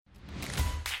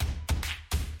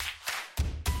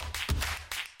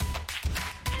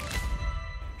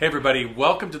Hey everybody,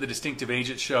 welcome to the Distinctive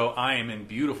Agent Show. I am in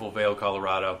beautiful Vail,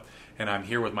 Colorado, and I'm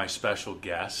here with my special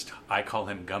guest. I call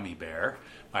him Gummy Bear.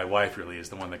 My wife really is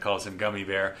the one that calls him Gummy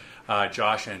Bear,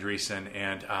 Josh Andreessen,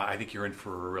 and I think you're in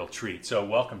for a real treat. So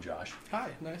welcome, Josh.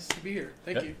 Hi, nice to be here.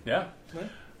 Thank you. Yeah.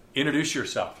 Introduce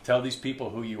yourself. Tell these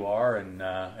people who you are and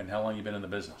how long you've been in the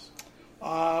business.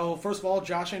 Well, first of all,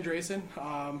 Josh Andreessen.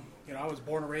 I was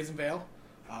born and raised in Vail.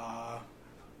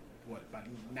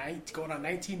 Going on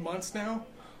 19 months now?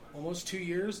 Almost 2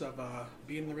 years of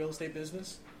being in the real estate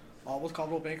business. All with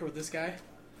Coldwell Banker with this guy.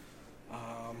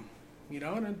 And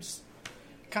I'm just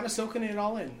kind of soaking it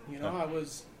all in. I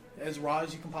was as raw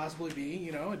as you can possibly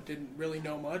be. I didn't really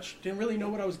know much. Didn't really know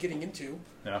what I was getting into.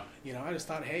 Yeah. I just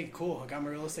thought, hey, cool, I got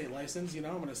my real estate license. I'm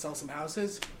going to sell some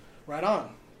houses. Right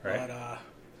on. Right. But,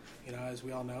 as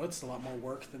we all know, it's a lot more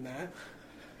work than that.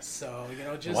 So,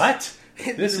 just... What?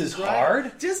 This is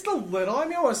hard? Just a little. I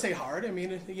want to say hard.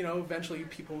 Eventually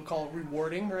people will call it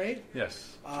rewarding, right?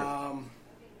 Yes. And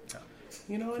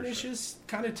it's just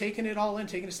kind of taking it all in,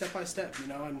 taking it step by step,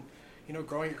 and,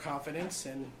 growing your confidence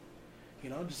and,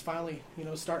 just finally,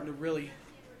 starting to really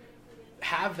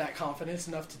have that confidence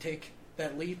enough to take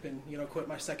that leap and, quit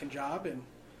my second job and,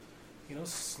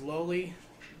 slowly,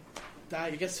 I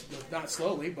guess not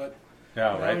slowly, but...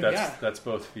 Yeah, right? That's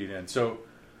both feet in. So...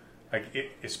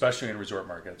 especially in resort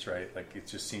markets, right? Like it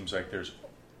just seems like there's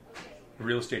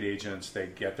real estate agents, they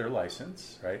get their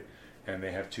license, right? And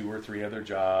they have 2 or 3 other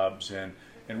jobs, and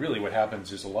really what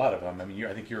happens is a lot of them.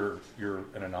 I think you're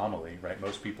an anomaly, right?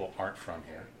 Most people aren't from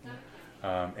here,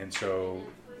 and so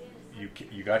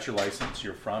you got your license,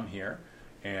 you're from here,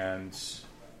 and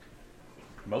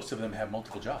most of them have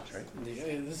multiple jobs, right?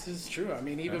 Yeah, this is true.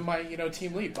 Even my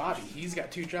team lead Bobby, he's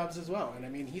got 2 jobs as well,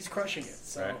 and he's crushing it.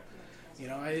 So. Right.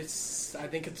 I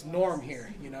think it's norm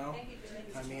here,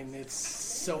 it's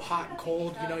so hot and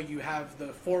cold, you have the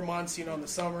 4 months, in the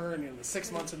summer and the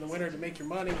 6 months in the winter to make your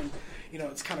money and,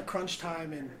 it's kind of crunch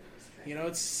time and,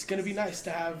 it's going to be nice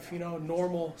to have, a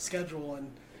normal schedule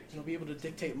and, be able to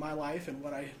dictate my life and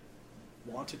what I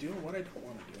want to do and what I don't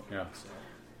want to do. Yeah.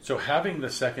 So having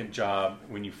the second job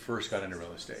when you first got into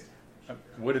real estate,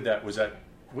 what did that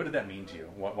mean to you?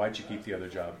 Why did you keep the other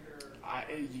job?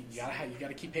 You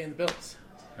gotta keep paying the bills.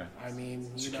 Okay.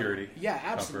 Security. Yeah,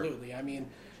 absolutely. Comfort.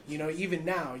 Even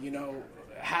now,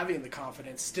 having the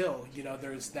confidence still,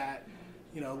 there's that,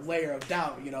 layer of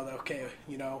doubt, that, okay,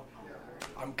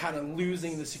 I'm kind of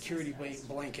losing the security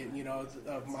blanket,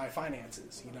 of my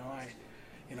finances.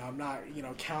 I'm not,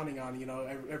 counting on,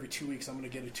 every 2 weeks I'm going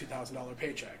to get a $2,000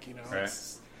 paycheck, Right.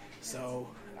 So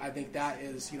I think that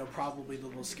is, probably the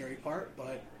little scary part,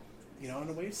 but, in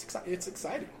a way it's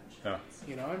exciting. Yeah.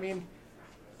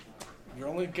 You're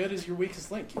only good as your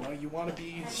weakest link. You want to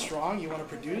be strong. You want to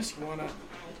produce.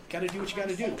 Got to do what you got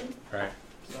to do. Right.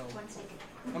 So,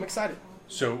 I'm excited.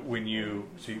 So you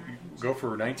go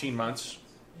for 19 months,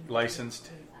 licensed,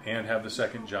 and have the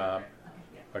second job.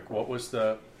 Like, what was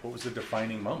the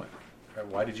defining moment?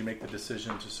 Why did you make the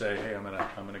decision to say, hey, I'm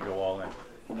gonna go all in?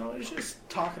 It's just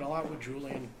talking a lot with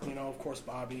Julian. Of course,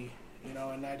 Bobby.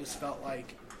 And I just felt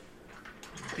like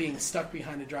being stuck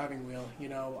behind the driving wheel,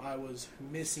 I was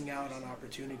missing out on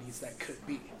opportunities that could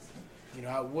be.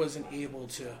 I wasn't able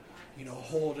to,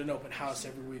 hold an open house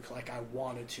every week like I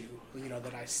wanted to,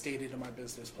 that I stated in my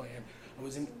business plan. I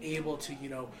wasn't able to,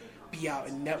 be out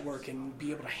and network and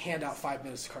be able to hand out 5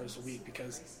 business cards a week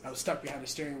because I was stuck behind the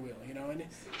steering wheel, and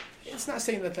it's not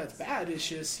saying that that's bad. It's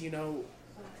just, the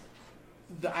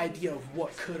idea of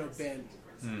what could have been.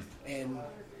 And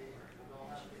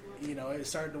it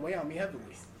started to weigh on me heavily.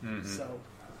 Mm-hmm. So,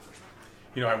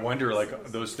 I wonder, like,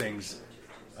 those things,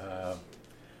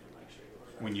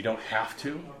 when you don't have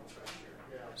to,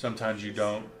 sometimes you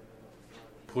don't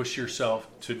push yourself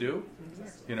to do,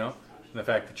 and the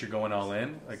fact that you're going all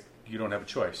in, like, you don't have a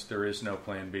choice. There is no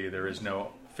plan B. There is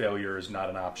no failure is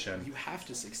not an option. You have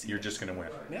to succeed. You're just going to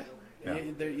win. Yeah.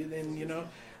 And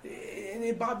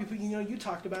Bobby, you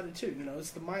talked about it too. It's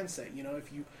the mindset.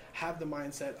 If you have the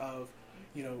mindset of,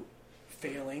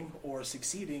 failing or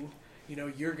succeeding,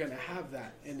 you're going to have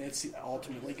that, and it's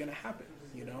ultimately going to happen.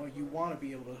 You want to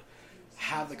be able to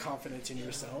have the confidence in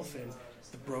yourself and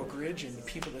the brokerage and the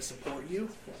people that support you,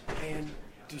 and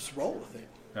just roll with it.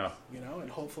 Yeah. And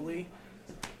hopefully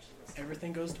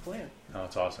everything goes to plan. Oh,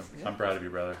 that's awesome. Yeah. I'm proud of you,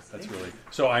 brother. That's really...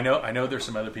 So I know there's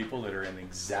some other people that are in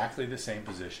exactly the same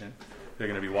position. They're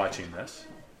going to be watching this.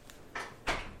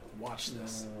 Watch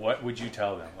this. What would you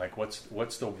tell them? Like,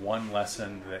 what's the one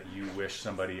lesson that you wish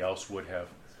somebody else would have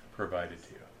provided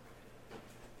to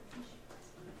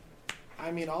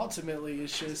you? Ultimately,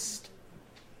 it's just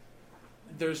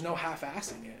there's no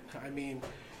half-assing it.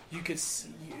 you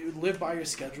live by your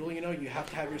schedule. You know, you have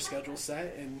to have your schedule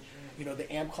set, and you know,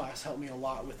 the AMP class helped me a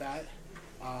lot with that.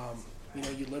 You know,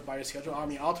 you live by your schedule. I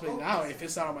mean, ultimately now, if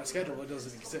it's not on my schedule, it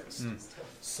doesn't exist.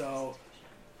 So,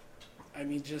 I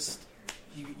mean, just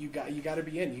you got to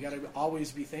be in. You got to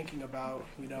always be thinking about,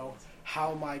 you know,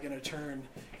 how am I going to turn,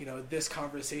 you know, this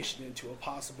conversation into a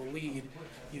possible lead,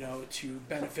 you know, to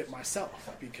benefit myself,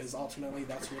 because ultimately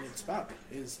that's what it's about,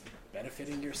 is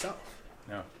benefiting yourself.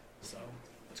 Yeah. So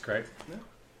that's great. Yeah.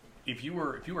 If you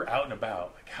were out and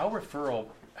about, like how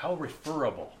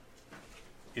referable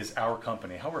is our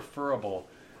company? How referable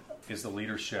is the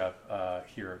leadership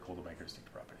here at Coldwell Banker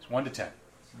Distinctive Properties? 1 to 10.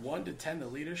 1 to 10, the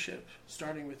leadership,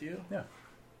 starting with you. Yeah.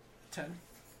 10.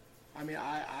 I mean,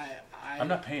 I'm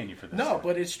not paying you for this. No,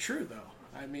 but it's true though.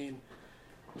 I mean,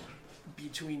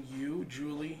 between you,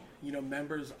 Julie, you know,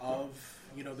 members of,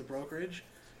 you know, the brokerage,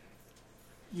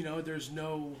 you know, there's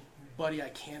nobody I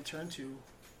can't turn to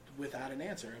without an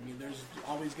answer. I mean, there's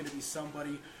always going to be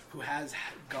somebody who has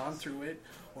gone through it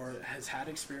or has had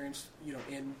experience, you know,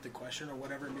 in the question or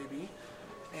whatever it may be,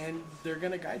 and they're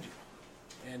going to guide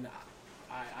you. And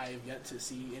I have yet to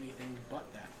see anything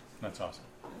but that. That's awesome.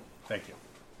 Thank you.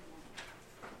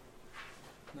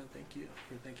 No, thank you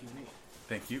for thanking me.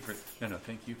 Thank you for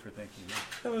thank you for thanking me.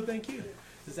 No, thank you.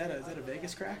 Is that a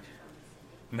Vegas crack?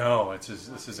 No, this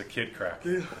is a kid crack.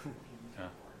 Yeah.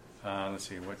 Let's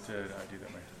see, what did I do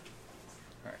that way?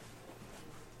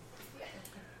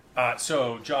 All right.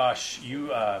 So Josh,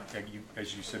 you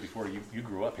as you said before, you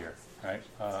grew up here, right?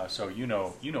 So you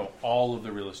know all of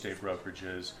the real estate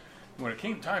brokerages. When it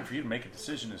came time for you to make a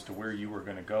decision as to where you were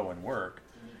going to go and work,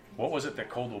 what was it that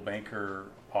Coldwell Banker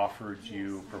offered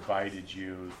you, provided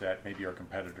you, that maybe our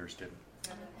competitors didn't?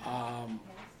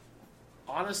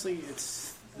 Honestly,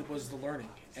 it was the learning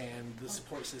and the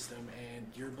support system and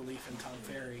your belief in Tom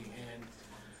Ferry. And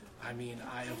I mean,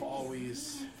 I have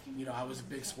always, you know, I was a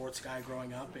big sports guy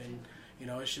growing up, and you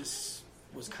know, it's just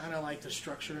was kind of like the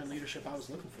structure and leadership I was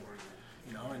looking for,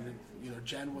 you know. And you know,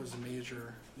 Jen was a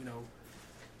major, you know,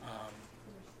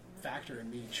 factor in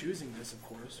me choosing this, of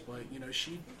course. But you know,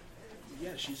 she's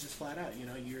just flat out, you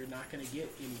know, you're not going to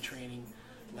get any training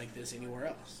like this anywhere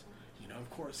else. You know, of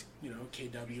course, you know,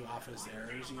 KW offers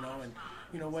theirs, you know, and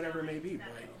you know, whatever it may be,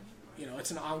 but you know,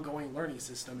 it's an ongoing learning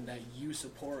system that you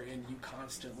support, and you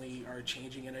constantly are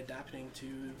changing and adapting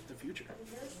to the future.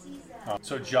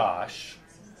 So Josh,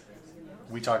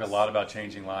 we talk a lot about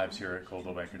changing lives here at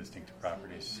Coldwell Banker Distinctive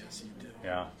Properties. Yes, you do.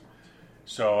 Yeah.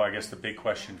 So I guess the big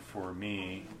question for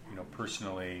me, you know,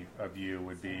 personally of you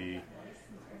would be,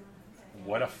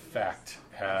 what effect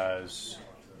has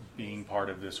being part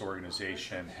of this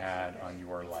organization had on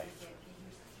your life?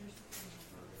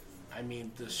 I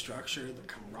mean, the structure, the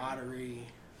camaraderie.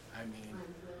 I mean,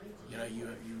 you know, you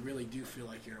really do feel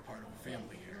like you're a part of a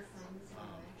family here.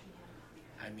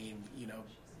 I mean, you know,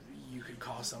 you could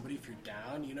call somebody if you're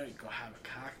down. You know, you go have a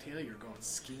cocktail. You're going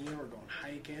skiing or going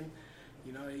hiking.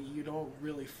 You know, you don't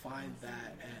really find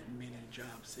that at many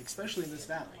jobs, especially in this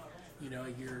valley. You know,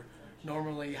 you're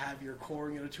normally have your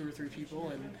core, you know, 2 or 3 people,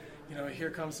 and you know,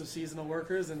 here comes some seasonal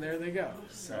workers, and there they go.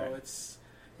 So right. it's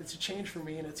a change for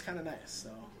me, and it's kind of nice. So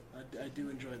I do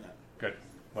enjoy that. Good.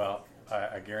 Well,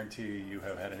 I guarantee you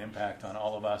have had an impact on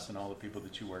all of us and all the people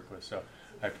that you work with. So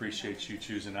I appreciate you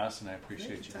choosing us, and I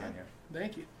appreciate you being here.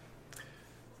 Thank you.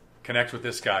 Connect with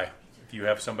this guy. If you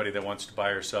have somebody that wants to buy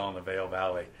or sell in the Vail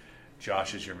Valley,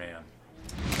 Josh is your man.